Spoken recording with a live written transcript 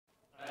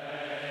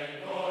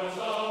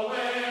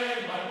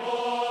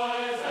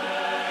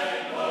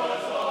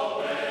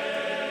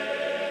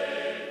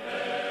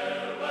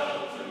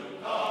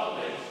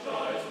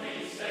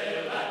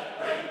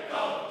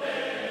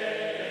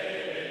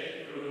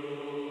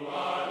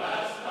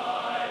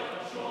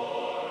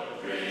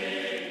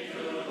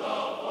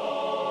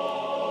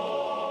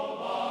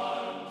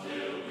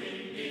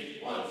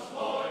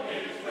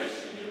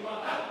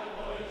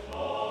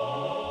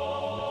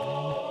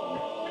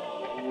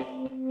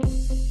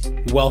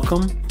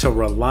Welcome to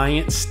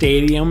Reliant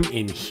Stadium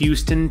in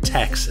Houston,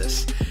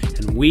 Texas.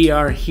 And we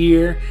are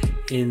here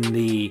in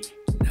the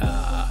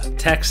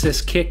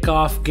Texas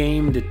kickoff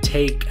game to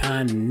take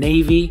on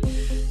Navy.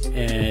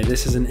 And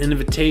this is an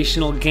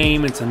invitational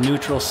game. It's a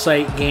neutral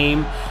site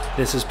game.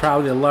 This is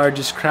probably the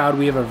largest crowd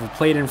we have ever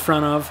played in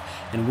front of.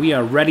 And we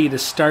are ready to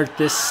start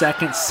this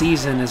second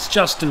season as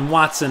Justin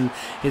Watson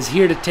is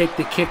here to take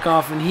the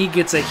kickoff, and he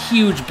gets a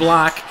huge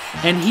block,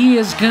 and he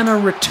is going to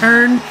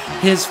return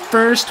his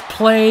first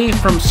play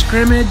from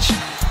scrimmage,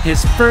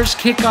 his first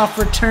kickoff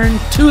return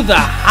to the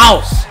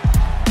house.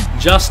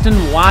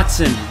 Justin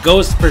Watson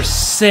goes for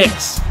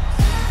 6.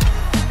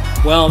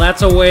 Well,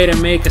 that's a way to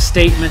make a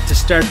statement to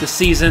start the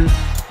season.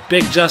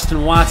 Big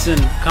Justin Watson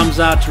comes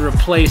out to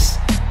replace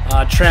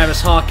Travis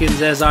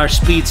Hawkins as our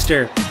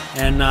speedster,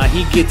 and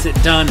he gets it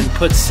done and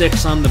puts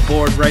 6 on the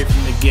board right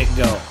from the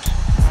get-go.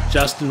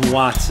 Justin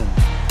Watson.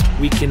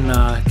 We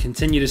can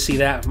continue to see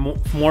that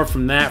more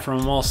from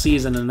him all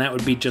season, and that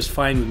would be just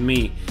fine with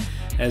me.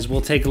 As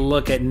we'll take a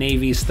look at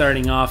Navy's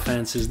starting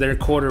offense, as their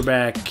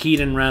quarterback,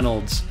 Keaton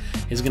Reynolds,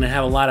 is going to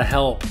have a lot of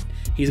help.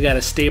 He's got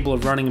a stable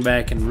of running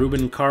backs in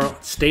Ruben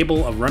Carlson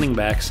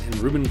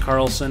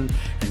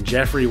and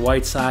Jeffrey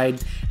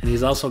Whiteside, and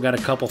he's also got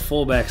a couple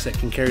fullbacks that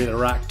can carry the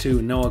rock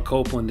too. Noah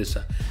Copeland is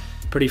a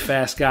pretty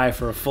fast guy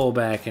for a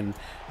fullback, and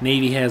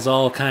Navy has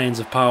all kinds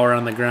of power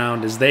on the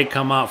ground as they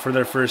come out for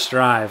their first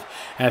drive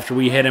after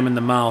we hit him in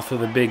the mouth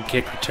with a big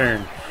kick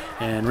return.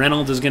 And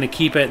Reynolds is going to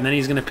keep it, and then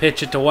he's going to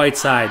pitch it to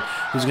Whiteside,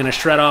 who's going to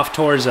shred off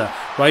Torza.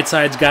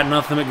 Whiteside's got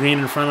nothing but green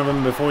in front of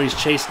him before he's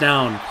chased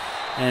down.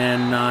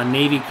 And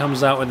Navy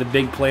comes out with a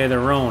big play of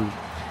their own.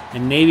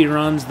 And Navy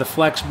runs the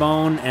flex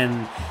bone,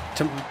 and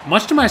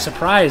much to my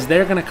surprise,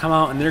 they're going to come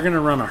out and they're going to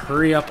run a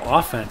hurry-up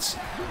offense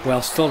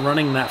while still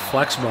running that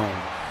flex bone.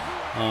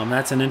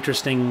 That's an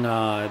interesting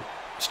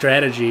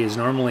strategy, as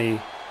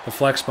normally the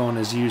flex bone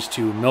is used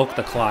to milk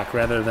the clock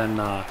rather than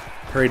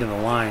hurry to the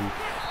line.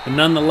 But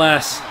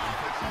nonetheless,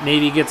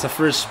 Navy gets their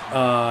first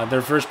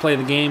play of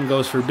the game,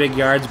 goes for big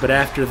yards, but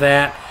after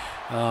that,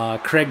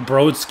 Craig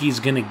Brodsky's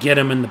going to get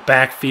him in the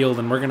backfield,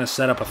 and we're going to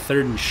set up a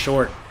 3rd and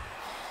short.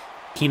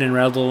 Keenan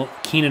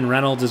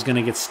Reynolds is going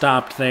to get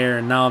stopped there,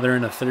 and now they're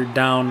in a 3rd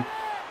down.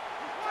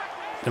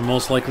 They're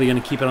most likely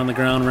going to keep it on the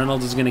ground.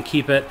 Reynolds is going to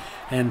keep it,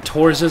 and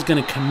Torza is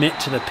going to commit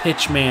to the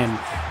pitch man,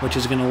 which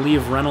is going to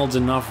leave Reynolds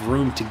enough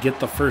room to get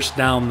the first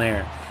down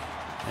there.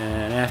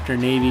 And after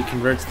Navy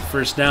converts the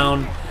first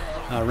down,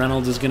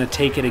 Reynolds is going to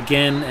take it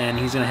again, and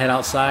he's going to head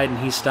outside, and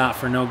he's stopped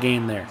for no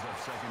gain there.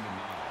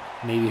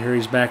 Navy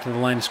hurries back to the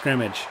line of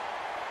scrimmage.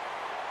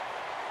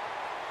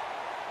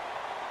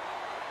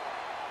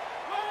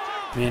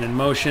 Man in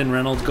motion,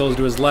 Reynolds goes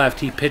to his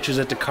left. He pitches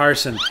it to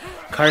Carson.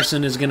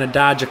 Carson is going to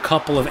dodge a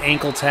couple of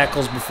ankle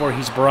tackles before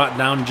he's brought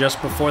down just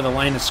before the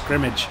line of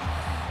scrimmage.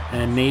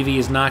 And Navy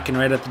is knocking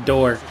right at the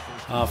door.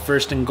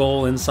 1st and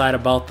goal inside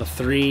about the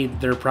 3.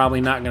 They're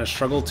probably not going to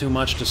struggle too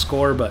much to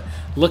score, but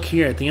look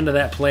here at the end of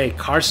that play,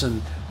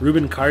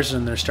 Ruben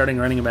Carson, their starting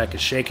running back,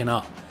 is shaken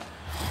up.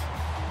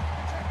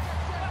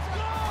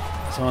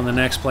 So on the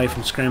next play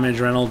from scrimmage,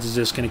 Reynolds is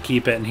just going to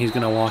keep it, and he's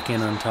going to walk in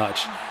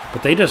untouched.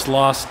 But they just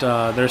lost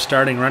their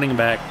starting running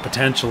back,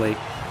 potentially,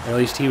 or at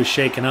least he was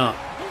shaken up,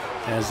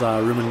 as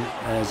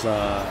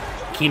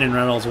Keenan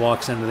Reynolds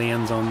walks into the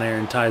end zone there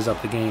and ties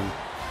up the game.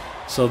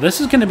 So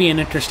this is going to be an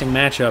interesting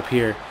matchup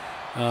here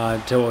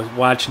to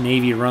watch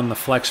Navy run the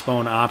flex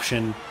bone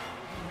option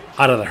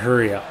out of the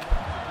hurry-up.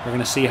 We're going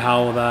to see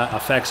how that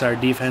affects our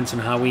defense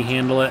and how we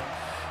handle it.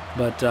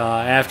 But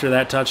after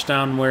that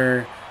touchdown,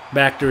 we're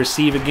back to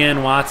receive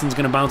again. Watson's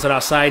going to bounce it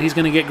outside. He's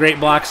going to get great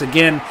blocks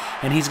again,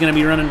 and he's going to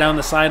be running down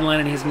the sideline,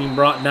 and he's going to be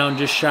brought down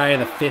just shy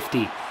of the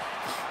 50.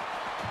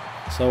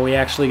 So we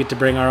actually get to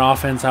bring our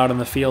offense out on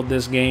the field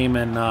this game,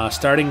 and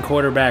starting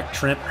quarterback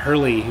Trent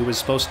Hurley, who was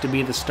supposed to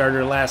be the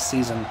starter last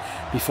season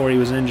before he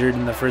was injured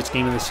in the first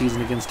game of the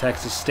season against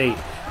Texas State,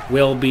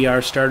 will be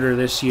our starter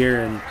this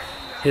year. And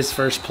his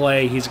first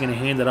play, he's going to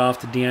hand it off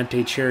to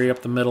Deontay Cherry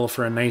up the middle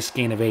for a nice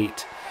gain of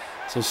 8.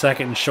 So 2nd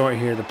and short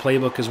here. The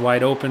playbook is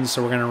wide open,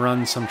 so we're going to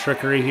run some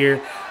trickery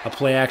here. A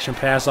play-action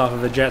pass off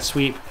of a jet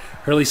sweep.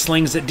 Hurley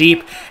slings it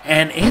deep,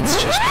 and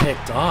it's just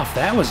picked off.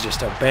 That was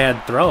just a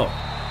bad throw.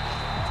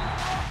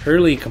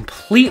 Hurley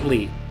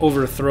completely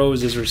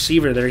overthrows his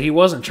receiver there. He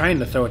wasn't trying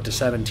to throw it to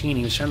 17.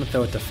 He was trying to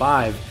throw it to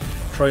 5,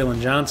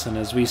 Troylan Johnson.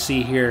 As we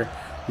see here,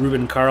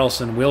 Ruben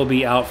Carlson will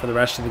be out for the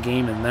rest of the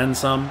game and then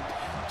some.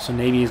 So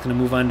Navy is going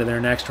to move on to their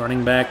next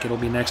running back. It'll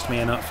be next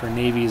man up for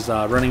Navy's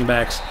running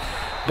backs.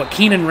 But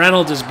Keenan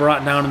Reynolds is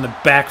brought down in the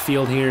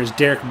backfield here as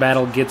Derek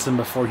Battle gets him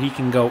before he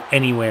can go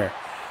anywhere.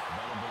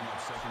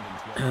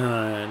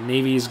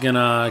 Navy's going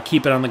to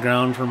keep it on the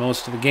ground for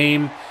most of the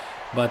game.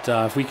 But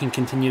if we can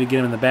continue to get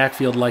him in the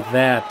backfield like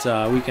that,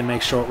 we can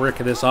make short work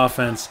of this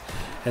offense,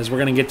 as we're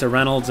going to get to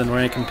Reynolds and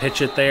we can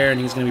pitch it there,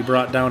 and he's going to be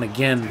brought down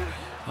again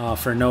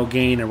for no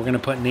gain, and we're going to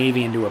put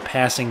Navy into a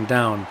passing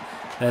down.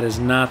 That is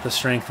not the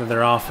strength of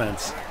their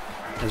offense.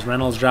 As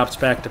Reynolds drops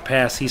back to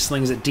pass, he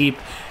slings it deep,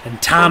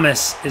 and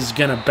Thomas is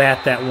going to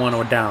bat that one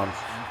down.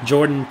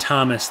 Jordan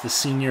Thomas, the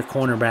senior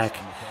cornerback,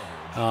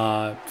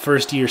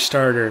 first-year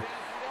starter,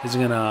 is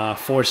going to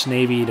force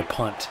Navy to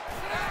punt.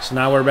 So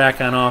now we're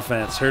back on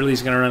offense.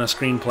 Hurley's going to run a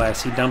screen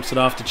pass. He dumps it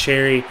off to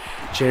Cherry.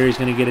 Cherry's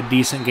going to get a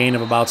decent gain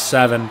of about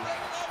 7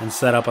 and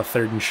set up a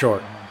 3rd and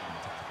short.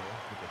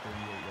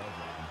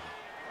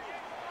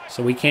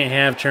 So we can't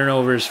have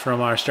turnovers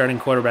from our starting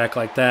quarterback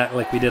like that,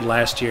 like we did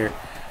last year.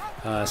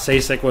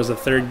 Sasek was the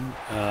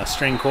 3rd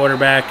string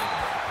quarterback.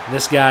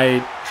 This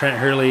guy, Trent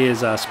Hurley, is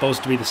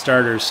supposed to be the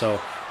starter,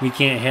 so we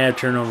can't have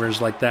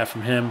turnovers like that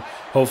from him.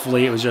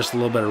 Hopefully it was just a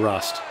little bit of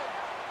rust.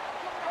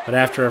 But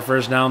after a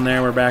first down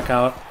there, we're back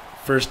out.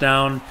 First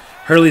down,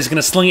 Hurley's going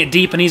to sling it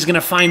deep, and he's going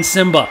to find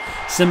Simba.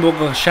 Simba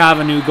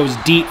Chavanu goes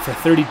deep for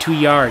 32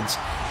 yards,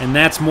 and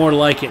that's more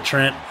like it,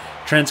 Trent.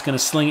 Trent's going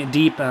to sling it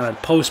deep on a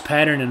post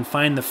pattern and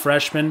find the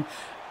freshman,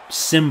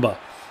 Simba,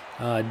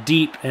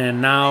 deep.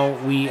 And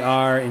now we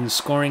are in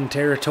scoring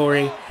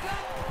territory.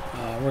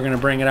 We're going to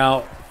bring it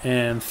out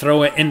and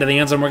throw it into the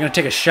end zone. We're going to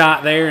take a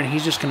shot there, and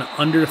he's just going to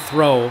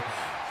underthrow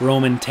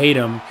Roman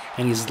Tatum.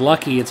 And he's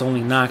lucky it's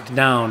only knocked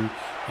down.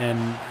 And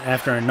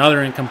after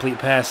another incomplete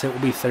pass, it will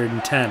be 3rd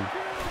and 10.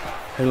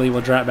 Hurley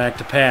will drop back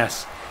to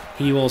pass.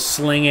 He will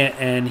sling it,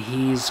 and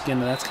that's going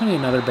to be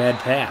another bad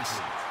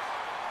pass.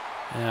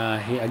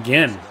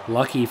 Again,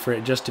 lucky for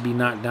it just to be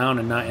knocked down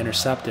and not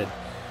intercepted.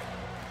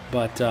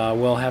 But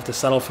we'll have to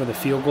settle for the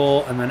field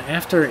goal. And then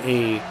after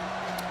a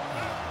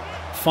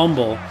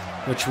fumble,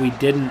 which we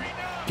didn't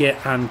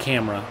get on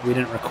camera, we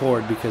didn't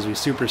record because we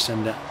super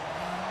simmed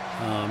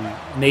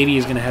it, Navy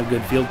is going to have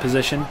good field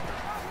position,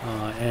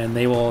 and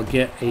they will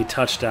get a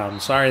touchdown.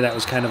 Sorry, that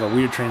was kind of a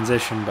weird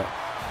transition, but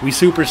we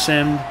super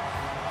simmed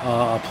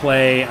a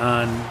play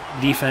on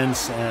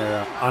defense,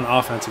 on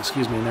offense,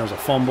 excuse me, and there was a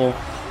fumble.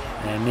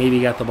 And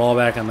Navy got the ball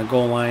back on the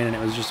goal line, and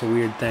it was just a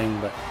weird thing.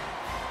 But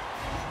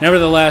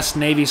nevertheless,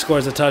 Navy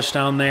scores a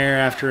touchdown there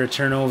after a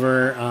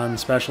turnover on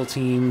special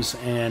teams,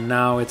 and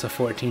now it's a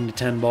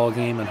 14-10 ball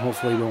game, and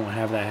hopefully we won't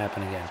have that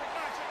happen again.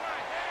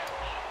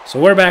 So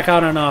we're back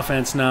out on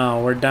offense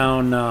now. We're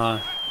down,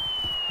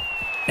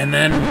 and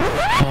then,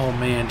 oh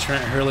man,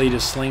 Trent Hurley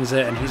just slings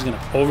it, and he's going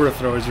to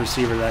overthrow his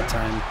receiver that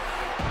time.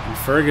 And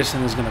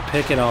Ferguson is going to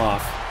pick it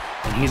off,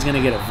 and he's going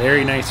to get a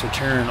very nice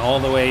return all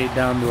the way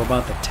down to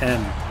about the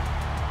 10.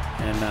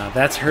 And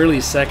that's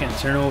Hurley's 2nd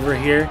turnover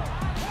here,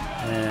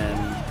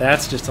 and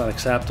that's just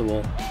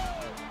unacceptable.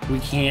 We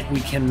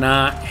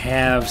cannot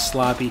have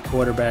sloppy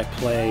quarterback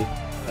play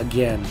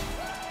again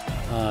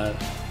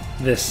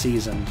this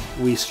season.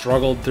 We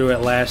struggled through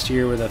it last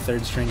year with a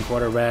 3rd-string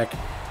quarterback,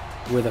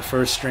 with a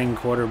 1st-string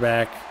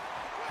quarterback.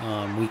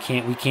 We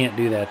can't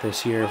do that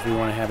this year if we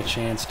want to have a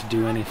chance to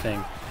do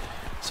anything.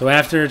 So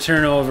after a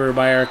turnover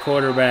by our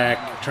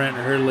quarterback, Trent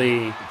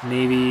Hurley,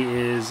 Navy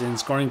is in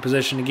scoring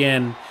position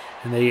again,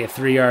 and they get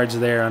 3 yards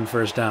there on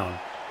 1st down.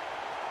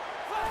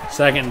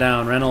 2nd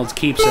down, Reynolds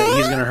keeps it.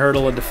 He's going to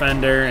hurdle a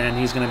defender, and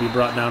he's going to be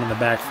brought down in the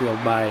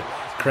backfield by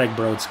Craig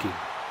Brodsky.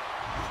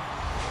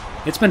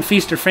 It's been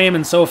feast or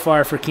famine so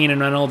far for Keenan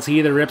Reynolds. He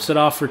either rips it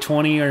off for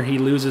 20 or he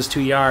loses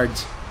 2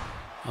 yards.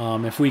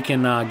 If we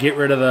can get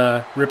rid of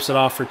the rips it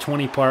off for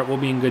 20 part, we'll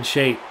be in good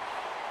shape.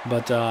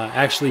 But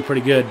actually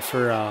pretty good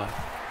for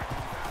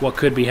what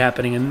could be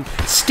happening. And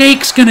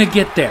Stake's going to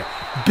get there.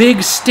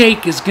 Big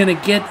Stake is going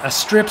to get a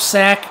strip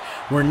sack.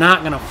 We're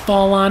not going to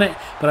fall on it.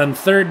 But on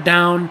 3rd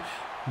down,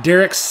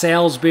 Derek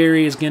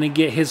Salisbury is going to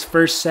get his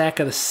 1st sack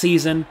of the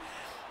season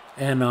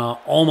and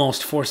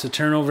almost force a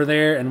turnover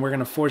there. And we're going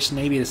to force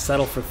Navy to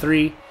settle for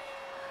 3.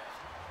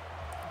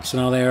 So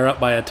now they are up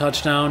by a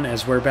touchdown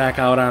as we're back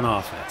out on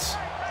offense.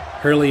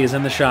 Hurley is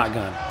in the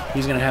shotgun.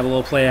 He's going to have a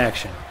little play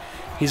action.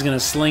 He's going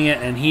to sling it,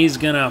 and he's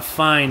going to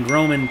find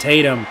Roman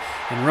Tatum.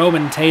 And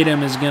Roman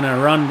Tatum is going to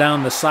run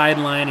down the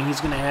sideline, and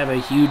he's going to have a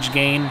huge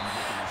gain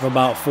of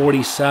about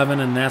 47,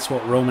 and that's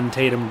what Roman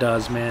Tatum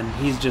does, man.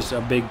 He's just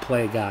a big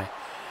play guy.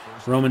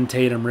 Roman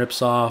Tatum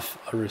rips off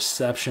a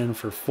reception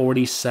for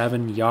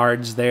 47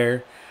 yards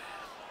there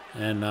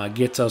and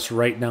gets us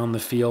right down the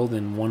field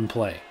in one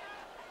play.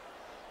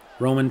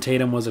 Roman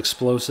Tatum was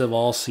explosive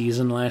all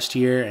season last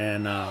year,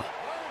 and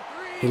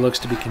he looks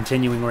to be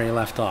continuing where he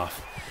left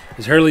off.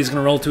 As Hurley's going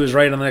to roll to his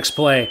right on the next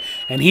play,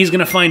 and he's going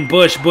to find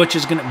Bush. Bush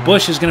is going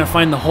to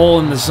find the hole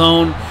in the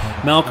zone.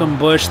 Malcolm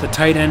Bush, the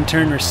tight end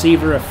turned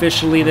receiver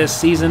officially this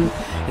season,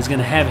 is going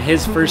to have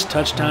his 1st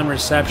touchdown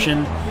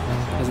reception.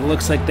 As it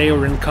looks like they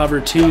were in cover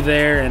 2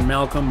 there, and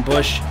Malcolm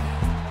Bush,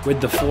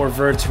 with the 4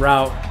 verts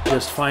route,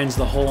 just finds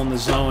the hole in the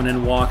zone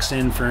and walks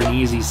in for an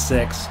easy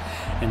 6.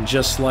 And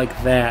just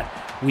like that,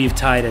 we've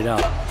tied it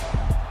up.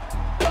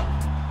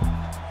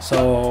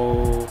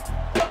 So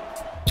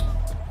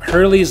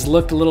Hurley's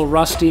looked a little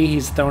rusty.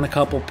 He's thrown a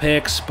couple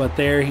picks, but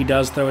there he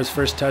does throw his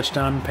 1st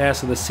touchdown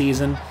pass of the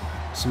season.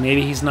 So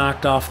maybe he's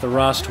knocked off the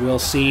rust. We'll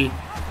see.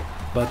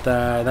 But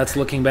that's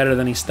looking better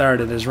than he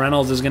started, as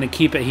Reynolds is going to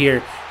keep it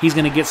here. He's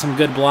going to get some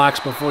good blocks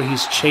before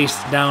he's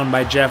chased down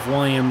by Jeff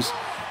Williams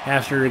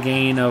after a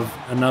gain of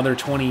another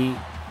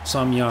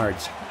 20-some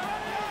yards.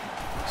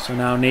 So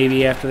now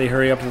Navy, after they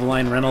hurry up to the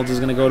line, Reynolds is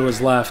going to go to his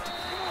left.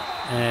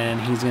 and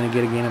he's going to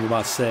get a gain of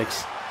about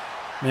 6.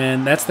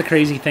 Man, that's the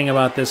crazy thing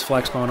about this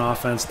flexbone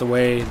offense, the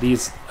way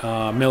these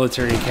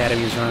military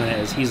academies run it,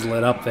 is he's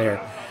lit up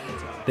there.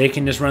 They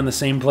can just run the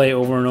same play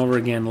over and over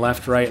again,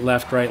 left, right,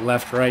 left, right,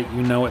 left, right.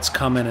 You know it's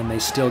coming, and they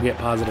still get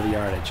positive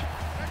yardage.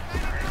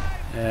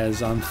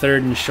 As on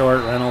 3rd and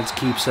short, Reynolds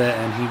keeps it,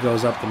 and he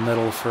goes up the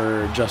middle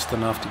for just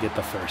enough to get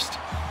the first.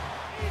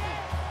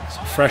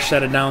 So fresh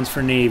set of downs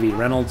for Navy.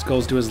 Reynolds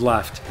goes to his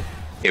left.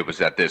 It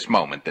was at this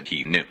moment that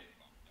he knew.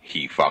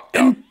 He fucked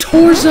up. And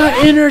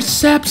Torza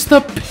intercepts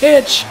the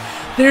pitch.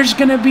 There's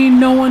going to be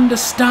no one to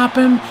stop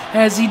him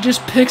as he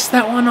just picks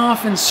that one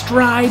off in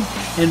stride.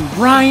 And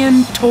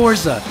Brian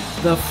Torza,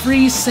 the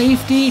free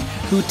safety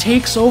who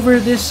takes over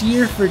this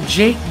year for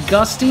Jake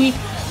Gusty,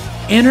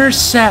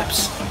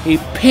 intercepts a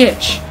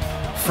pitch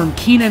from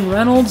Keenan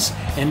Reynolds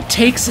and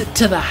takes it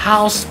to the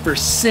house for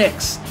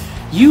 6.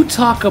 You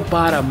talk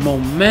about a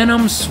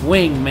momentum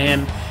swing,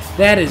 man.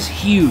 That is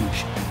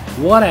huge.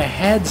 What a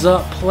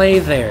heads-up play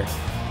there.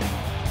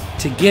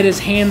 To get his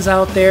hands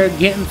out there,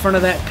 get in front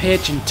of that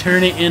pitch, and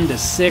turn it into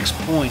 6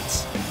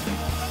 points.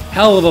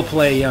 Hell of a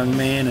play, young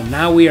man, and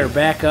now we are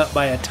back up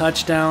by a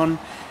touchdown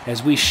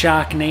as we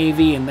shock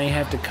Navy, and they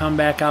have to come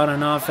back out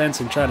on offense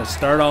and try to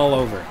start all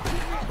over.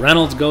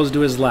 Reynolds goes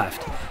to his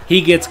left.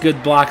 He gets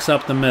good blocks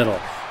up the middle.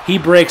 He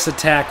breaks a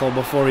tackle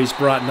before he's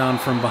brought down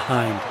from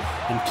behind.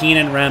 And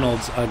Keenan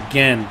Reynolds,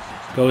 again,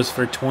 goes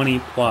for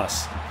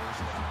 20+.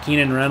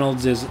 Keenan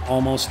Reynolds is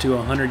almost to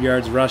 100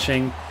 yards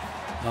rushing.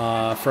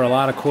 For a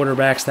lot of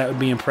quarterbacks, that would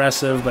be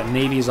impressive, but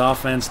Navy's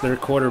offense, their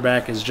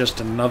quarterback is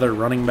just another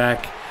running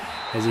back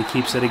as he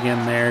keeps it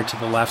again there to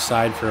the left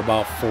side for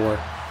about 4.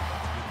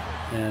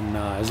 And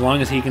as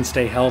long as he can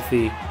stay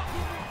healthy,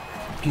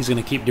 he's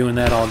going to keep doing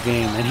that all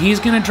game. And he's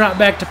going to drop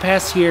back to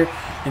pass here,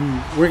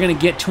 and we're going to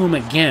get to him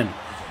again.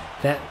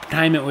 That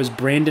time it was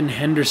Brandon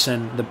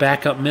Henderson, the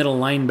backup middle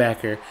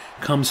linebacker,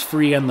 comes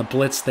free on the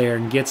blitz there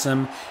and gets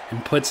him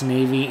and puts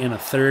Navy in a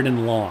 3rd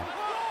and long.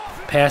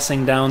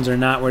 Passing downs are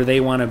not where they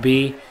want to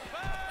be,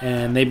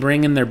 and they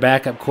bring in their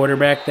backup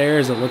quarterback there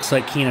as it looks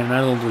like Keenan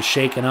Reynolds was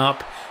shaken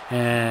up,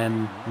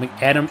 and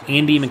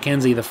Andy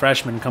McKenzie, the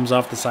freshman, comes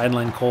off the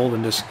sideline cold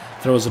and just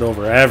throws it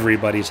over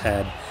everybody's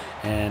head,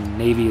 and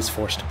Navy is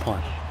forced to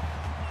punt.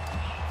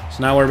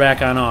 So now we're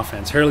back on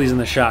offense. Hurley's in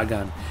the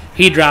shotgun.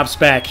 He drops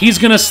back. He's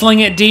going to sling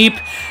it deep,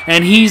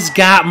 and he's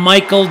got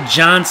Michael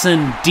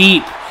Johnson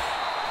deep.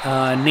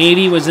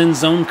 Navy was in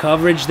zone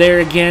coverage there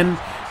again,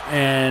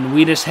 and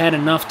we just had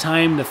enough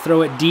time to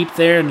throw it deep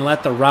there and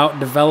let the route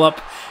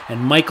develop. And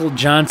Michael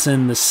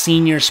Johnson, the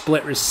senior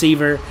split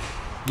receiver,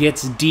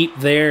 gets deep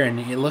there, and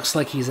it looks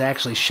like he's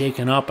actually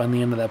shaken up on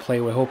the end of that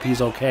play. We hope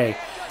he's okay.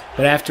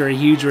 But after a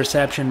huge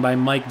reception by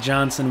Mike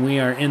Johnson, we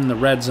are in the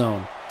red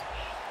zone.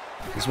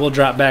 As we'll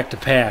drop back to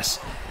pass.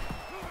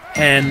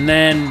 And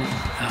then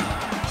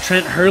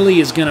Trent Hurley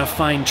is going to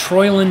find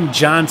Troylan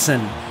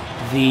Johnson,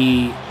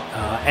 the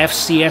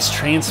FCS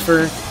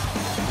transfer,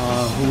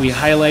 who we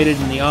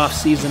highlighted in the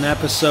offseason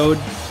episode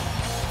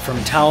from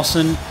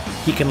Towson.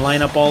 He can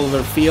line up all over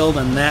the field.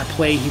 On that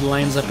play, he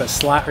lines up at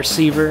slot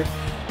receiver,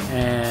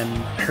 and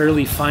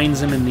Hurley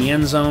finds him in the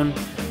end zone.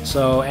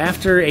 So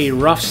after a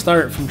rough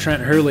start from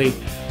Trent Hurley,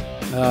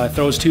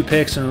 throws 2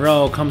 picks in a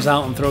row, comes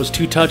out and throws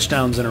 2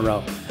 touchdowns in a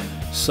row.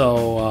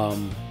 So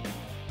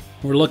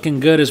we're looking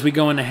good as we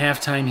go into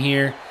halftime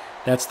here.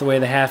 That's the way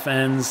the half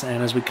ends,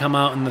 and as we come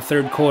out in the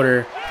 3rd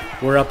quarter,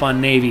 we're up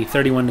on Navy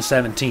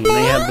 31-17.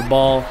 They have the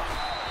ball.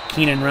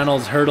 Keenan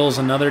Reynolds hurdles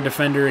another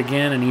defender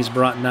again, and he's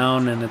brought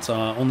down, and it's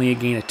only a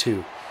gain of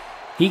 2.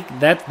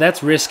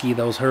 That's risky,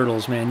 those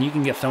hurdles, man. You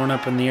can get thrown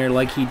up in the air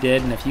like he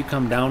did, and if you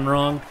come down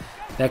wrong,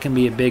 that can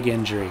be a big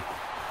injury.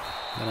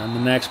 But on the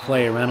next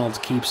play, Reynolds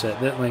keeps it.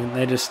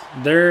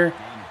 Their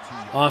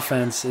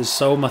offense is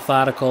so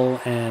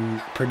methodical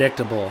and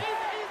predictable.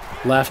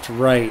 Left,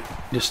 right,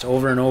 just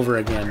over and over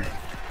again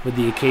with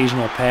the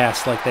occasional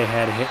pass like they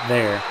had hit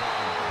there.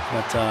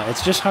 But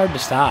it's just hard to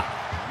stop.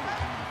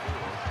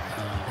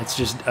 It's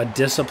just a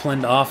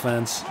disciplined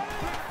offense,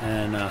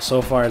 and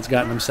so far it's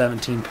gotten them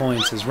 17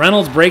 points. As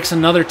Reynolds breaks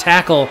another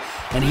tackle,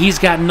 and he's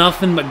got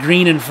nothing but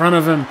green in front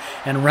of him,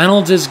 and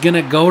Reynolds is going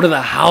to go to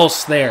the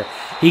house there.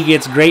 He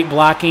gets great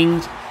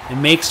blocking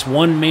and makes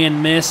one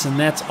man miss, and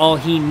that's all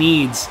he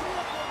needs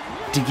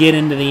to get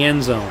into the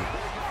end zone.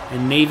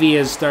 And Navy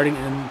is starting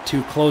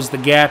to close the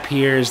gap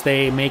here as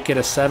they make it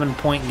a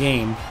 7-point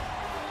game.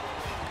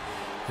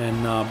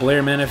 And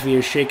Blair Menifee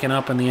is shaken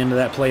up in the end of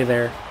that play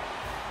there.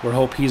 We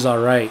hope he's all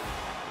right.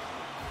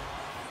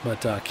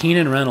 But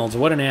Keenan Reynolds,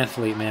 what an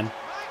athlete, man.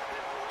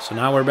 So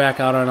now we're back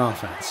out on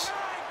offense.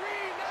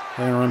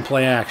 We're going to run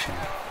play action.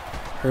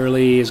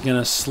 Hurley is going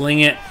to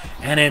sling it,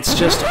 and it's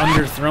just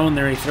underthrown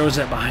there. He throws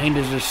it behind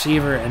his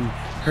receiver, and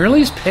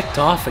Hurley's picked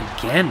off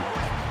again.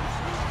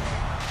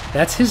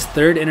 That's his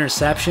 3rd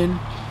interception.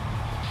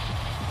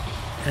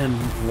 And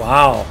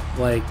wow,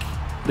 like,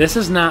 this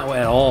is not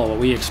at all what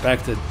we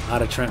expected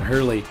out of Trent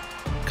Hurley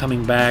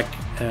coming back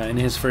in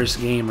his first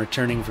game,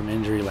 returning from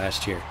injury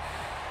last year.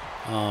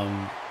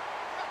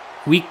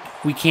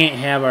 we can't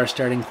have our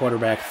starting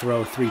quarterback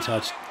throw three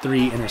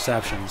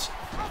interceptions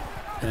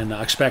and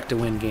expect to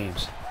win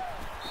games.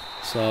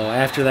 So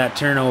after that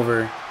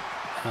turnover,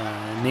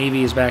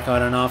 Navy is back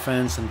out on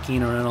offense, and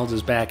Keenan Reynolds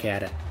is back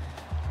at it.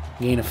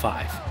 Gain of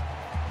 5.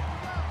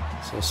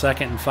 So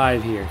 2nd and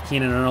 5 here.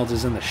 Keenan Reynolds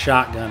is in the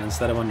shotgun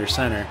instead of under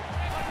center.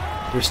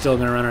 They're still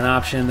going to run an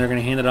option. They're going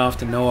to hand it off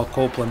to Noah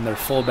Copeland, their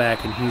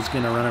fullback, and he's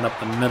going to run it up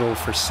the middle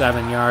for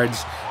 7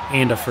 yards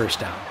and a first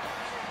down.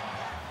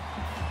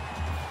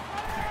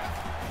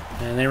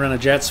 And they run a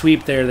jet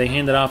sweep there. They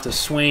hand it off to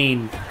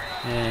Swain,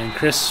 and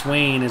Chris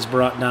Swain is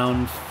brought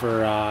down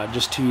for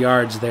just 2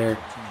 yards there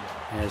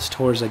as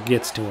Torza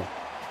gets to him.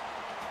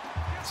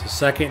 So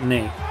 2nd and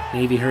 8.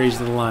 Navy hurries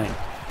to the line.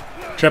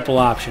 Triple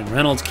option.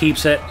 Reynolds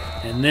keeps it,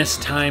 and this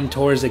time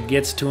Torza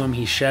gets to him.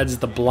 He sheds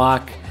the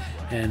block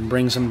and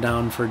brings him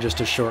down for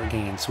just a short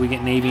gain. So we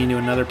get Navy into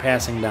another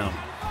passing down.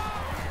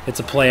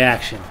 It's a play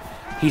action.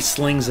 He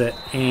slings it,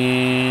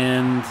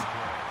 and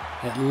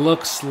it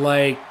looks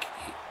like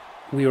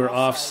we were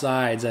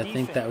offsides. I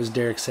think that was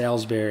Derek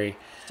Salisbury.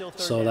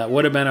 So that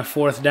would have been a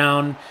 4th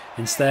down.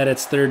 Instead,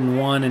 it's 3rd and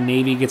 1, and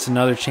Navy gets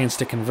another chance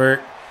to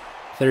convert.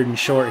 3rd and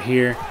short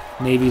here.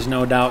 Navy's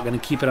no doubt going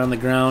to keep it on the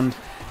ground.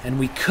 And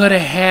we could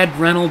have had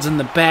Reynolds in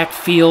the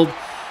backfield,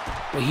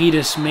 but he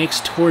just makes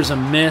Torza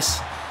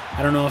miss.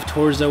 I don't know if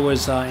Torza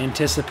was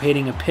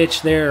anticipating a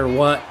pitch there or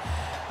what,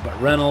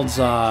 but Reynolds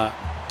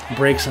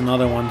breaks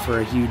another one for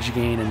a huge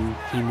gain, and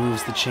he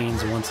moves the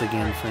chains once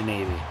again for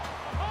Navy.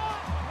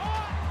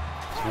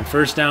 So on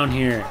 1st down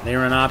here, they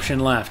run option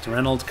left.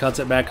 Reynolds cuts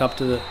it back up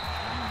to the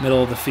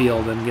middle of the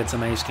field and gets a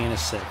nice gain of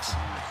 6.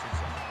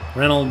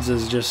 Reynolds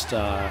has just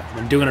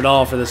been doing it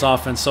all for this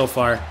offense so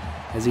far,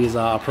 as he's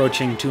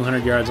approaching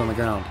 200 yards on the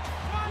ground.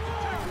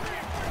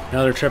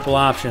 Another triple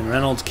option.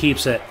 Reynolds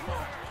keeps it.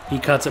 He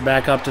cuts it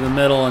back up to the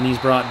middle, and he's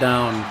brought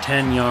down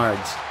 10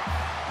 yards.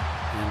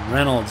 And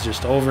Reynolds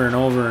just over and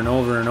over and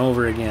over and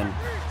over again,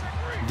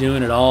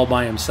 doing it all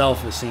by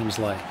himself, it seems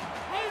like.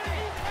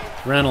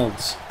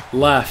 Reynolds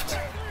left,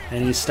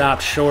 and he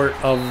stopped short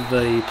of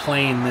the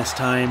plane this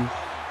time,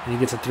 and he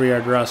gets a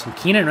 3-yard rush. And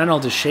Keenan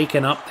Reynolds is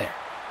shaken up there.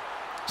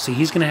 So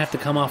he's going to have to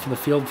come off of the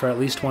field for at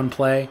least one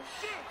play,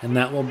 and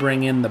that will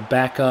bring in the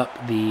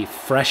backup, the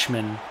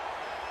freshman,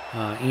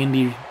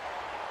 Andy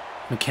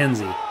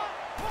McKenzie.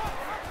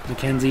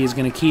 McKenzie is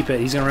going to keep it.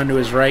 He's going to run to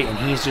his right, and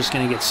he's just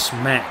going to get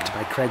smacked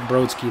by Craig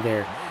Brodsky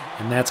there,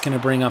 and that's going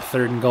to bring up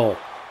 3rd and goal.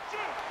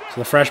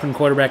 So the freshman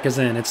quarterback is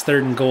in. It's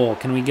 3rd and goal.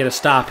 Can we get a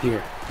stop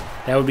here?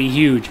 That would be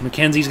huge.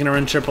 McKenzie's going to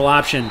run triple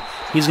option.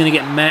 He's going to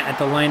get met at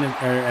the line, or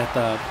at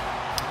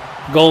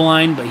the goal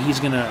line, but he's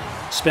going to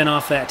spin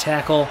off that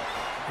tackle,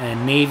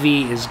 and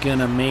Navy is going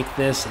to make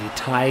this a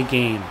tie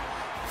game,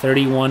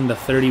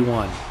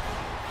 31-31.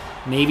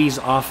 Navy's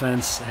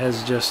offense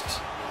has just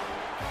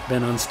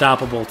been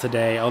unstoppable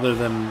today, other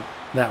than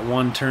that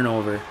one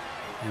turnover.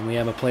 And we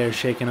have a player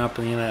shaken up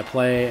in the end of that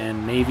play,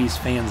 and Navy's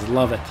fans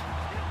love it,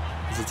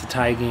 because it's a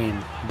tie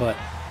game. But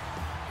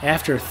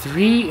after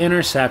 3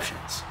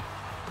 interceptions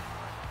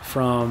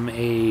from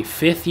a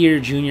 5th-year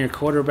junior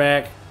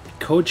quarterback,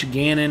 Coach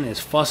Gannon is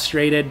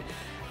frustrated.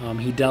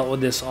 He dealt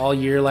with this all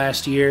year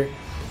last year.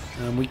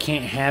 We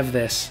can't have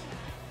this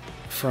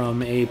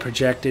from a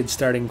projected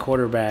starting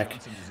quarterback.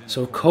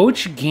 So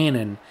Coach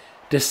Gannon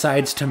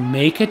decides to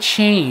make a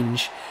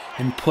change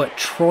and put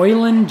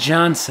Troylan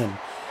Johnson,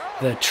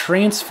 the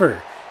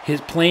transfer,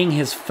 playing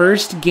his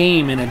first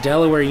game in a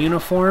Delaware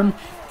uniform,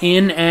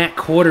 in at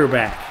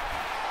quarterback.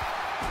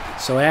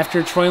 So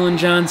after Troylan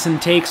Johnson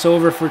takes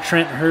over for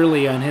Trent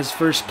Hurley on his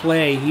first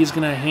play, he's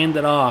going to hand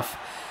it off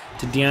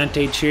to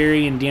Deontay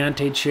Cherry, and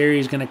Deontay Cherry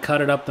is going to cut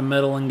it up the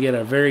middle and get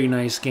a very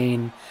nice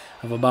gain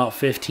of about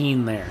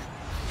 15 there.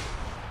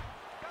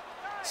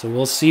 So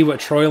we'll see what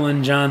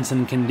Troylan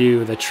Johnson can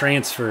do, the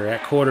transfer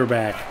at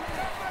quarterback,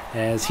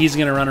 as he's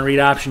going to run a read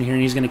option here,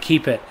 and he's going to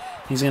keep it.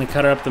 He's going to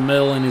cut it up the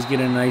middle, and he's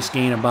getting a nice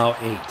gain of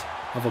about 8.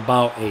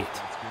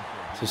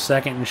 So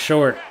 2nd and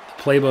short.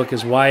 The playbook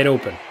is wide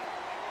open.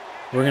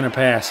 We're going to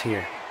pass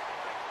here.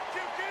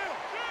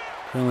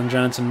 Troylan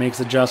Johnson makes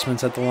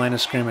adjustments at the line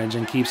of scrimmage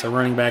and keeps a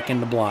running back in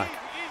the block.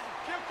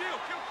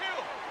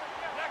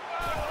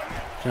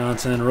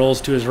 Johnson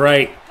rolls to his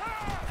right,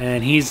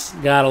 and he's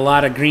got a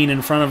lot of green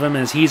in front of him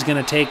as he's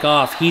going to take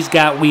off. He's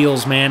got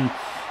wheels, man.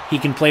 He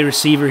can play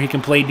receiver, he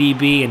can play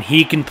DB, and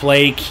he can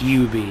play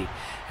QB.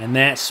 And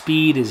that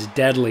speed is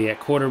deadly at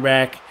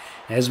quarterback,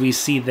 as we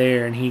see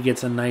there, and he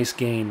gets a nice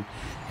gain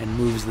and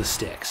moves the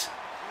sticks.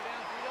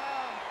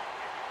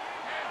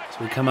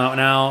 So we come out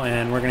now,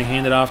 and we're going to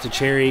hand it off to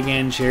Cherry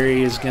again.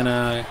 Cherry is going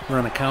to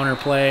run a counter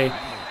play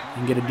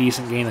and get a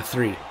decent gain of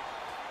 3.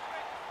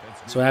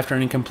 So after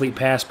an incomplete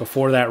pass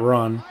before that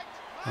run,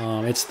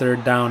 it's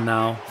 3rd down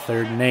now,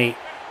 3rd and 8.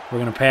 We're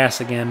going to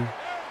pass again.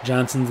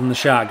 Johnson's in the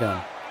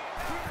shotgun.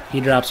 He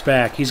drops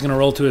back. He's going to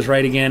roll to his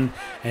right again,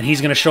 and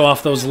he's going to show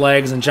off those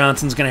legs, and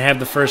Johnson's going to have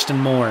the 1st and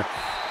more.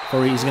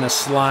 Or he's going to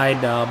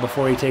slide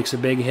before he takes a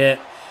big hit,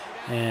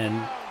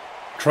 and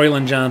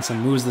Troylan Johnson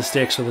moves the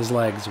sticks with his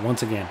legs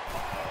once again.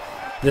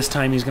 This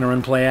time he's going to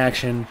run play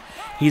action.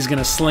 He's going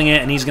to sling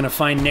it, and he's going to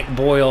find Nick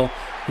Boyle,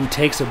 who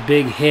takes a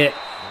big hit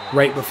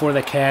right before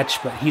the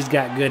catch, but he's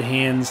got good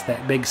hands.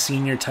 That big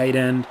senior tight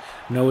end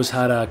knows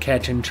how to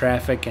catch in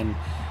traffic, and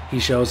he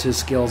shows his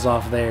skills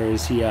off there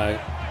as he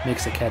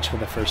makes a catch for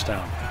the first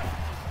down.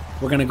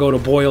 We're going to go to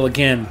Boyle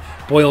again.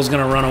 Boyle's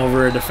going to run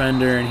over a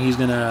defender, and he's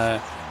going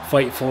to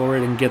fight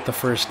forward and get the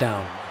first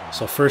down.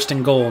 So 1st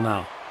and goal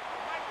now.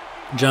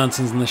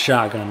 Johnson's in the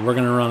shotgun. We're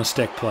going to run a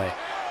stick play.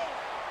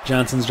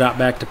 Johnson's dropped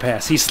back to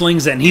pass. He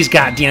slings it, and he's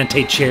got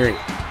Deontay Cherry.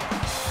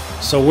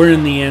 So we're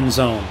in the end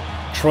zone.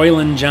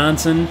 Troylan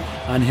Johnson,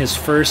 on his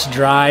first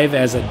drive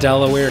as a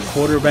Delaware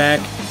quarterback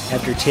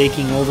after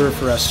taking over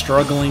for a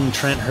struggling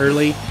Trent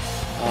Hurley,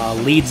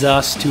 leads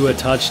us to a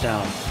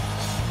touchdown.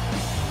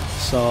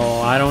 So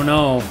I don't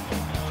know.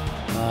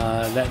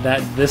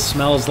 This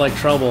smells like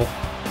trouble.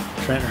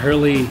 Trent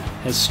Hurley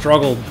has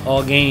struggled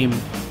all game.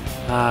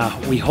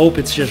 We hope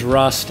it's just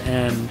rust,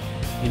 and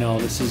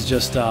this is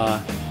just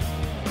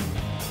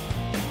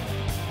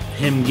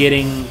him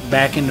getting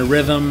back into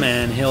rhythm,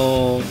 and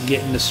he'll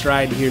get into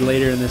stride here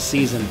later in this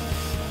season.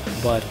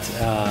 But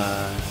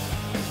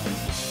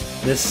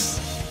this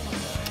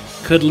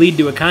could lead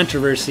to a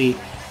controversy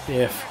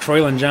if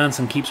Troylan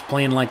Johnson keeps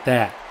playing like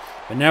that.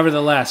 But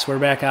nevertheless, we're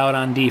back out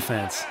on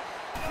defense.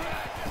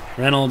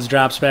 Reynolds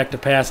drops back to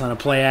pass on a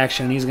play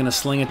action. He's going to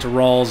sling it to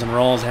Rawls, and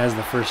Rawls has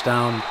the first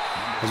down,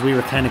 as we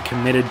were kind of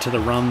committed to the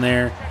run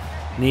there.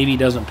 Navy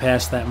doesn't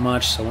pass that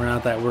much, so we're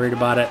not that worried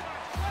about it.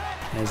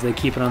 As they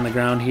keep it on the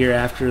ground here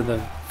after the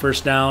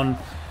first down,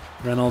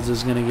 Reynolds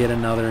is going to get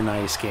another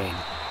nice gain.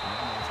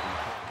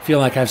 I feel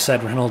like I've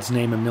said Reynolds'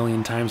 name a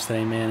million times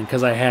today, man,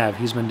 because I have.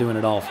 He's been doing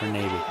it all for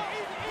Navy.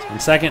 So on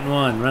 2nd and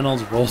 1,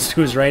 Reynolds rolls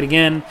to his right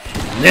again.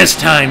 And this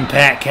time,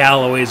 Pat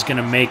Calloway's going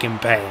to make him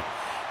pay.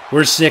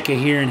 We're sick of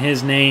hearing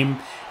his name,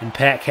 and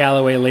Pat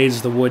Calloway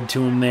lays the wood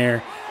to him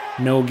there.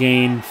 No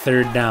gain,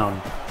 3rd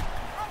down.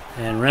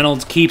 And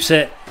Reynolds keeps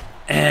it,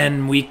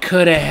 and we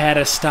could have had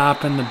a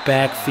stop in the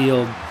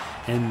backfield.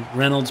 And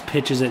Reynolds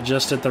pitches it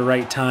just at the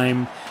right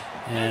time,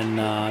 and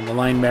the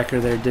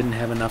linebacker there didn't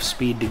have enough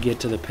speed to get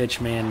to the pitch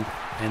man,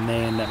 and they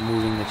end up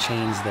moving the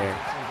chains there.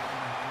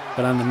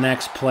 But on the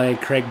next play,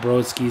 Craig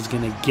Brodsky's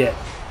going to get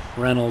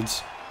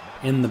Reynolds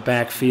in the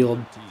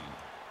backfield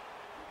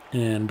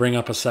and bring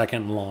up a 2nd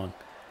and long.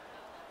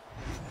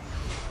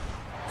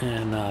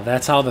 And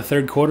that's how the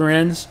 3rd quarter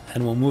ends,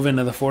 and we'll move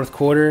into the 4th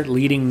quarter,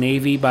 leading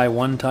Navy by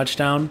 1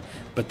 touchdown,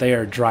 but they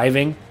are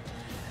driving.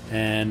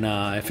 And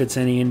if it's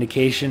any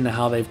indication to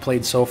how they've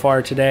played so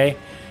far today,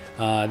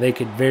 they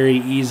could very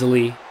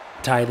easily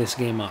tie this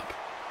game up.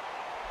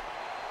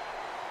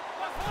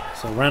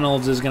 So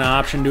Reynolds is going to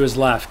option to his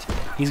left.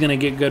 He's going to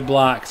get good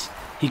blocks.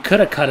 He could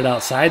have cut it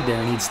outside there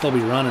and he'd still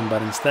be running,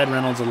 but instead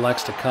Reynolds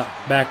elects to cut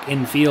back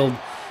infield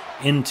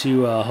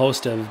into a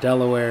host of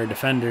Delaware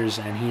defenders,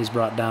 and he's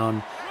brought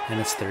down, and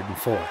it's 3rd and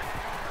 4.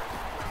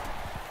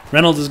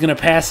 Reynolds is going to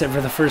pass it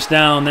for the first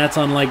down. That's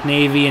unlike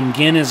Navy, and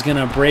Ginn is going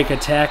to break a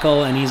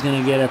tackle, and he's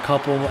going to get a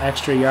couple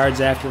extra yards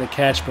after the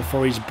catch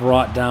before he's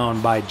brought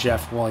down by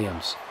Jeff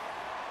Williams.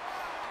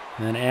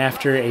 And then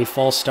after a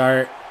false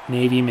start,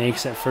 Navy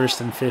makes it 1st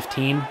and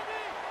 15.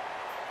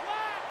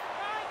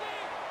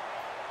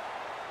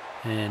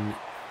 And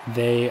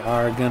they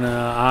are going to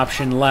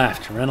option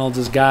left. Reynolds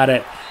has got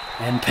it,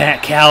 and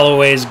Pat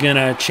Calloway is going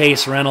to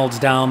chase Reynolds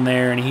down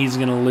there, and he's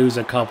going to lose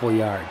a couple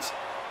yards.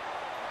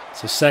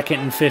 So 2nd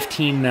and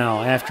 15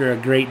 now after a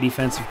great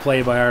defensive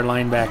play by our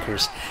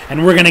linebackers.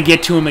 And we're going to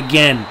get to him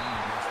again.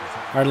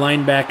 Our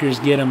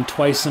linebackers get him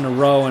twice in a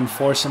row and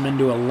force him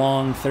into a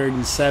long 3rd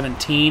and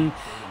 17.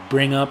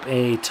 Bring up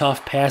a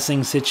tough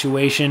passing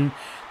situation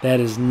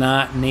that is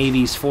not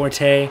Navy's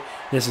forte.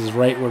 This is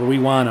right where we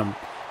want him.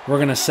 We're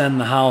going to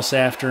send the house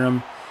after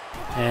him.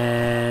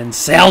 And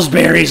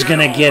Salisbury's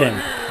going to get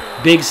him.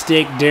 Big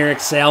stick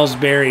Derek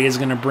Salisbury is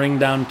going to bring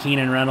down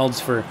Keenan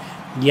Reynolds for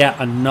yet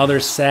another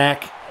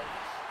sack.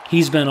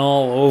 He's been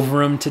all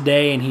over him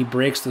today, and he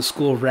breaks the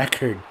school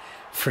record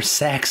for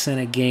sacks in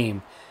a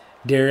game.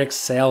 Derek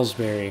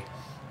Salisbury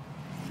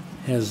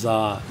has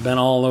been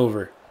all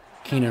over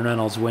Keenan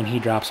Reynolds when he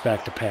drops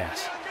back to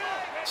pass.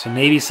 So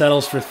Navy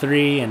settles for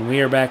 3, and we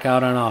are back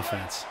out on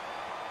offense.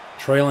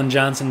 Troylan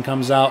Johnson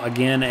comes out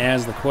again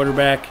as the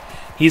quarterback.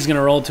 He's going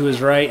to roll to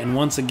his right, and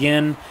once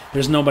again,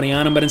 there's nobody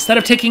on him. But instead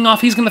of taking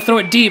off, he's going to throw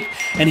it deep,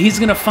 and he's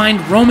going to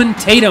find Roman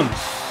Tatum.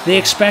 They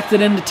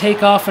expected him to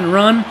take off and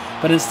run,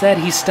 but instead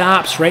he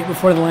stops right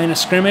before the line of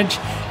scrimmage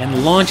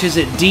and launches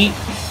it deep,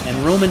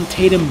 and Roman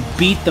Tatum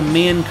beat the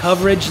man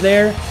coverage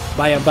there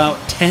by about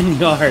 10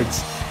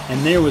 yards.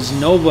 And there was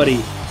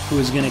nobody who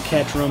was going to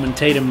catch Roman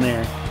Tatum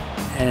there.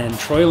 And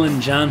Troylan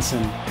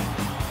Johnson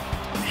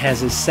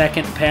has his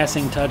 2nd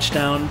passing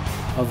touchdown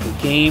of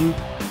the game.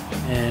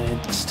 And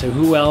it's to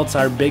who else?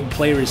 Our big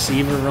play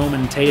receiver,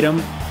 Roman Tatum.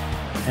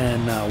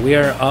 And we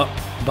are up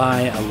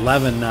by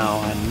 11 now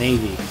on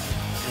Navy.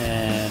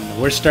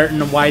 And we're starting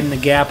to widen the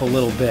gap a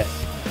little bit.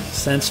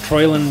 Since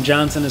Troylan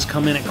Johnson has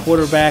come in at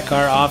quarterback,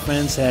 our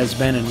offense has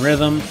been in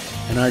rhythm,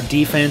 and our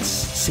defense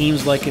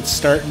seems like it's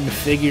starting to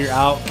figure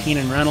out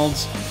Keenan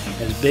Reynolds.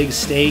 as Big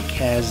Steak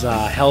has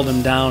held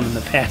him down in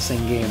the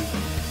passing game.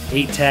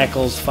 8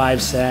 tackles,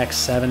 5 sacks,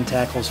 7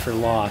 tackles for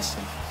loss.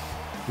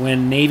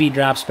 When Navy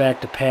drops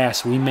back to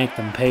pass, we make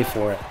them pay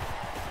for it.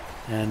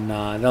 And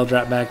they'll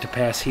drop back to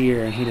pass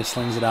here, and he just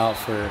slings it out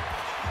for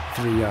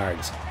 3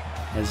 yards.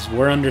 As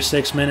we're under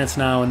 6 minutes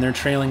now, and they're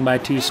trailing by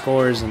 2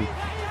 scores, and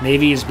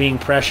Navy is being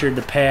pressured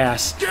to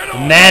pass,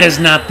 and that is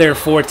not their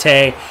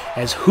forte,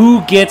 as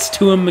who gets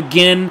to him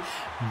again?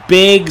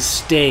 Big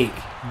Steak.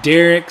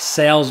 Derek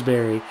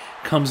Salisbury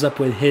comes up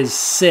with his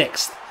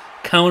 6th.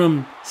 Count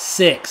them,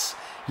 6.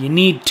 You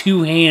need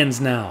 2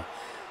 hands now.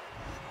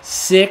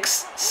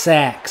 6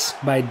 sacks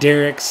by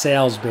Derek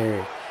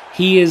Salisbury.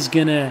 He is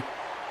going to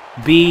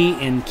be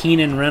in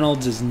Keenan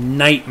Reynolds'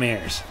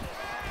 nightmares.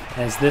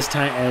 As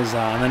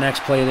on the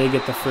next play they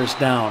get the first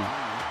down.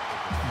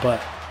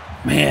 But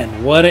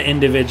man, what an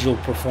individual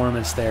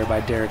performance there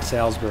by Derek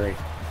Salisbury.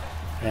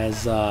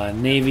 As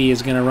Navy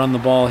is going to run the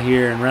ball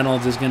here, and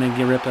Reynolds is going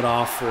to rip it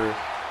off for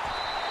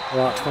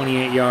about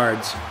 28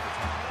 yards.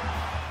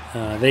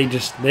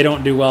 They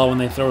don't do well when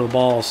they throw the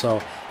ball,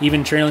 so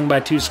even trailing by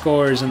 2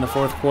 scores in the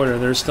 4th quarter,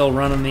 they're still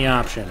running the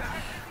option.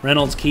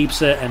 Reynolds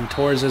keeps it, and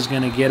Torres is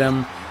going to get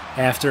him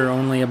after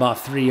only about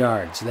 3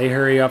 yards. They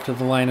hurry up to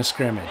the line of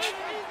scrimmage.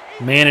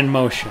 Man in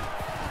motion.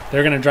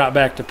 They're going to drop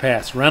back to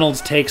pass.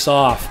 Reynolds takes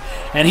off,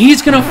 and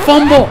he's going to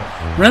fumble.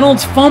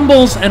 Reynolds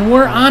fumbles, and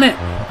we're on it.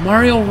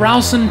 Mario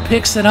Rousen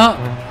picks it up.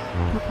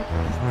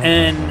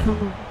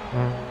 And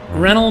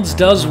Reynolds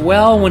does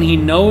well when he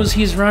knows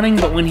he's running,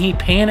 but when he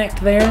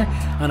panicked there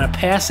on a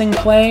passing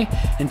play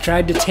and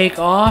tried to take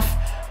off,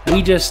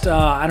 we just,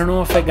 I don't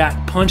know if it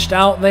got punched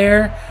out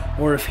there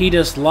or if he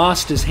just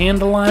lost his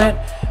handle on it,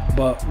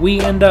 but we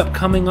end up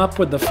coming up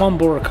with the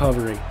fumble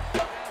recovery.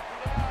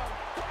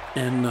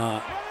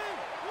 And,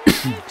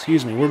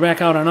 excuse me, we're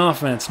back out on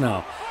offense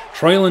now.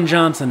 Troylan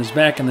Johnson is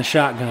back in the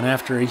shotgun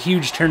after a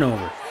huge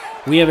turnover.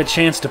 We have a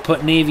chance to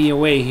put Navy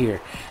away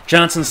here.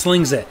 Johnson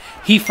slings it.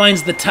 He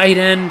finds the tight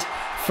end,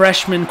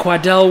 freshman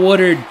Quadell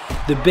Woodard,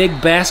 the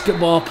big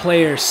basketball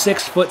player,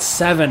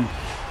 6'7",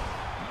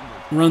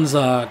 runs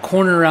a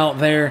corner out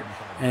there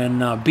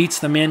and beats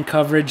the man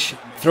coverage,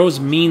 throws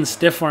a mean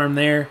stiff arm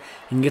there,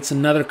 and gets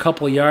another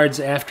couple yards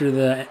after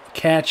the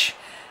catch,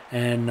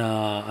 and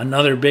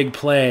another big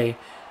play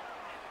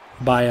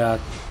by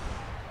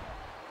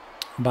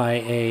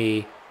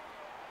a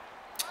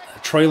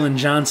Troylan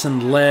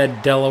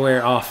Johnson-led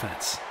Delaware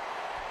offense.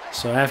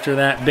 So after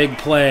that big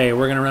play,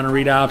 we're going to run a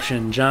read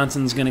option.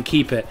 Johnson's going to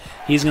keep it.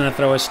 He's going to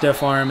throw a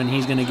stiff arm, and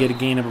he's going to get a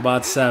gain of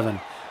about 7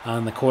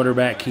 on the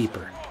quarterback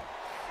keeper.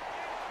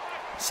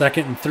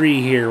 2nd and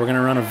 3 here. We're going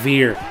to run a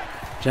veer.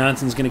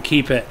 Johnson's going to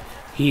keep it.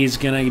 He's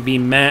going to be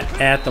met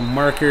at the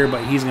marker,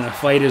 but he's going to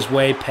fight his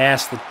way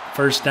past the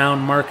first down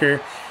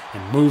marker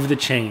and move the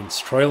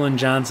chains. Troylan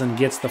Johnson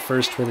gets the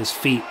first with his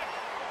feet.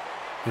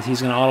 As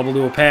he's going to audible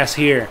to a pass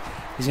here.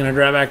 He's going to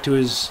drive back to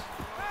his,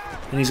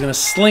 and he's going to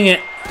sling it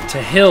to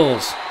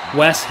Hills.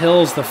 Wes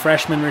Hills, the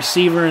freshman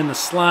receiver in the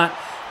slot,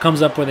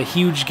 comes up with a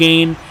huge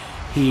gain.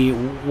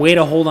 Way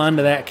to hold on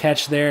to that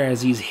catch there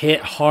as he's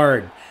hit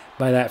hard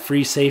by that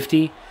free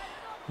safety.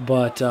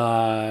 But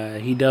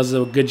he does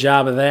a good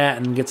job of that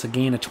and gets a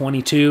gain of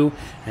 22,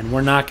 and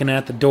we're knocking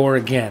at the door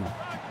again.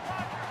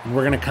 And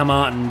we're going to come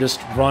out and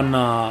just run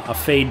a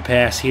fade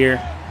pass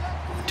here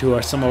to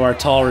some of our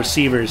tall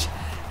receivers.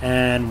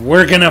 And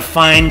we're going to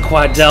find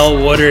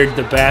Quadell Woodard,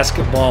 the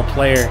basketball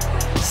player,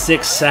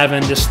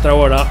 6'7", just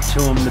throw it up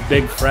to him, the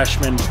big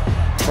freshman.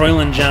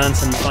 Troylan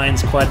Johnson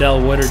finds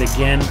Quadell Woodard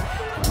again.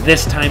 And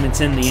this time it's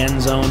in the end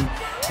zone.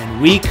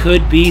 And we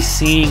could be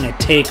seeing a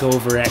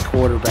takeover at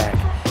quarterback.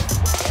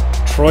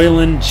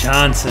 Troylan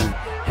Johnson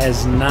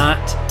has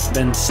not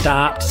been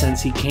stopped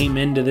since he came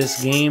into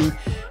this game.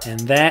 And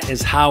that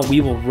is how we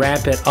will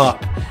wrap it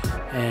up.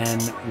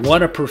 And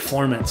what a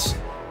performance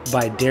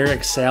by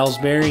Derek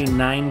Salisbury.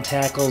 9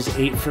 tackles,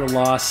 8 for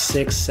loss,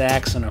 6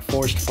 sacks, and a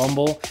forced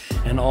fumble.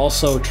 And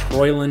also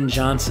Troylan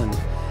Johnson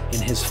in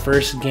his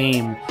first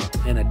game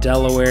in a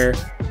Delaware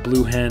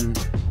Blue Hen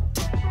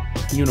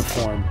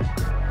uniform.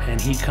 And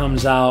he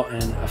comes out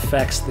and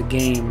affects the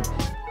game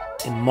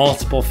in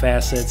multiple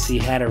facets. He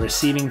had a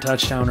receiving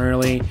touchdown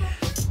early,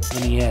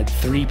 and he had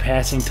 3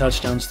 passing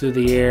touchdowns through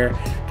the air,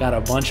 got a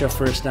bunch of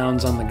first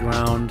downs on the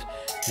ground,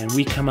 and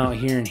we come out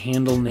here and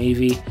handle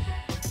Navy.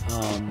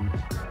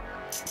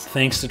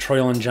 Thanks to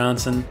Troylan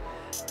Johnson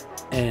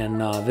and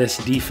this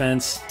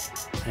defense.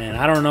 And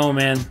I don't know,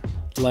 man.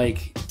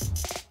 Like,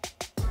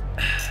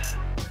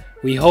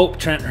 we hope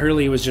Trent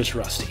Hurley was just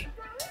rusty.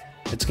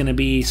 It's going to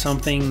be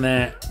something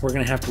that we're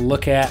going to have to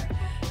look at,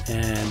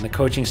 and the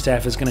coaching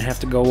staff is going to have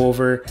to go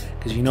over,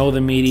 because you know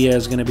the media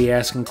is going to be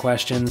asking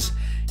questions.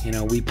 You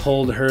know, we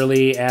pulled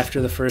Hurley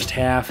after the first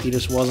half. He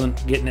just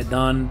wasn't getting it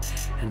done.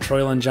 And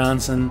Troylan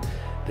Johnson,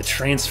 the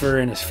transfer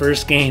in his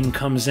first game,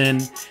 comes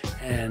in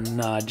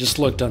and just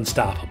looked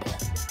unstoppable.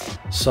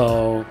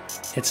 So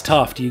it's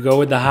tough. Do you go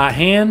with the hot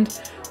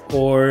hand,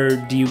 or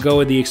do you go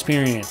with the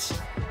experience?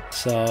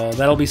 So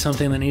that'll be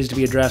something that needs to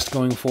be addressed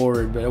going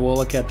forward. But we'll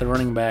look at the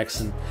running backs.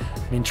 And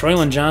I mean,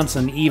 Troylan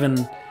Johnson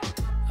even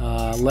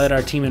led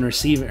our team in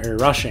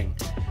rushing.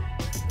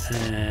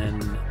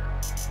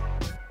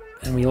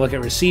 And we look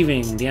at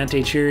receiving.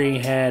 Deontay Cherry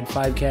had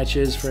 5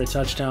 catches for a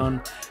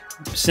touchdown.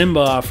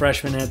 Simba, a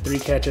freshman, had 3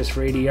 catches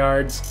for 80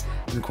 yards.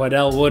 And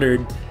Quadell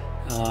Woodard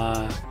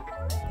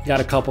got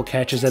a couple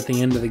catches at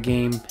the end of the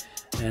game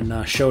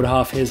and showed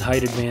off his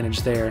height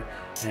advantage there.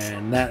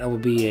 And that will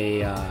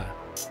be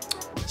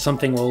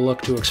something we'll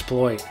look to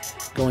exploit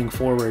going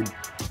forward.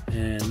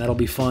 And that'll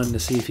be fun to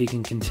see if he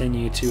can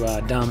continue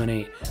to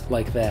dominate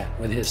like that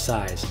with his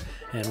size.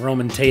 And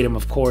Roman Tatum,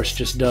 of course,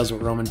 just does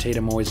what Roman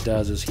Tatum always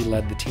does, as he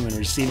led the team in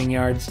receiving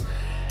yards.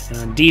 And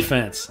on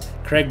defense,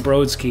 Craig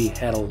Brodsky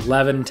had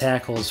 11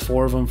 tackles,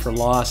 4 of them for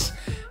loss.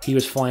 He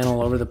was flying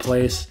all over the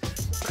place.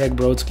 Craig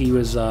Brodsky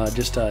was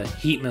just a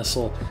heat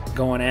missile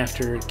going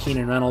after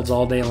Keenan Reynolds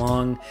all day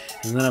long.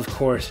 And then, of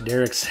course,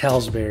 Derek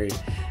Salisbury,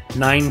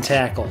 9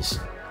 tackles.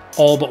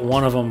 All but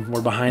 1 of them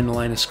were behind the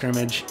line of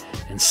scrimmage,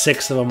 and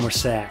 6 of them were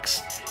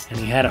sacks. And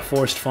he had a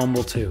forced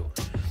fumble, too.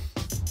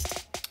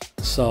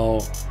 So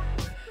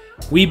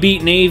we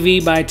beat Navy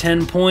by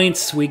 10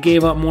 points. We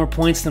gave up more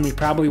points than we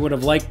probably would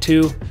have liked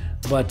to.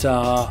 But,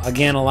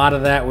 again, a lot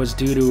of that was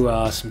due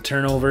to some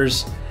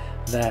turnovers.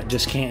 That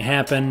just can't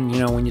happen. You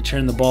know, when you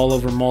turn the ball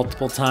over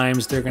multiple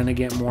times, they're going to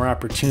get more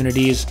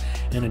opportunities,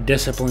 and a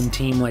disciplined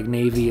team like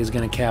Navy is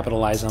going to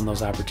capitalize on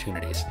those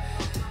opportunities.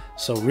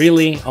 So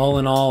really, all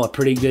in all, a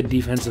pretty good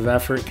defensive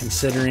effort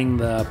considering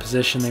the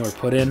position they were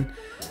put in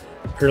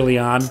early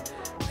on,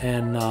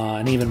 and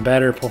an even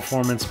better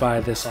performance by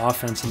this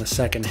offense in the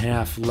second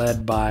half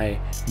led by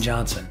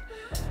Johnson.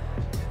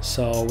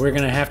 So we're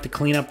going to have to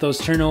clean up those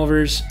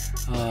turnovers.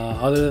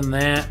 Other than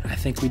that, I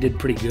think we did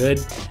pretty good.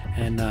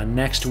 And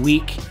next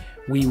week,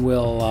 we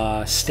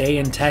will stay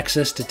in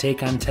Texas to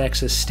take on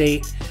Texas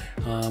State.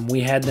 We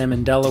had them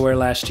in Delaware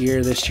last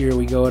year. This year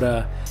we go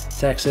to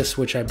Texas,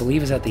 which I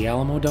believe is at the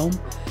Alamo Dome,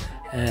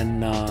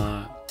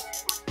 and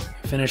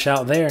finish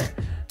out there.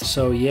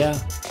 So yeah,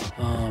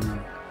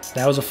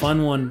 that was a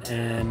fun one,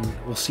 and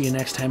we'll see you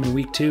next time in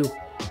week 2.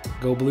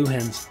 Go Blue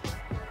Hens.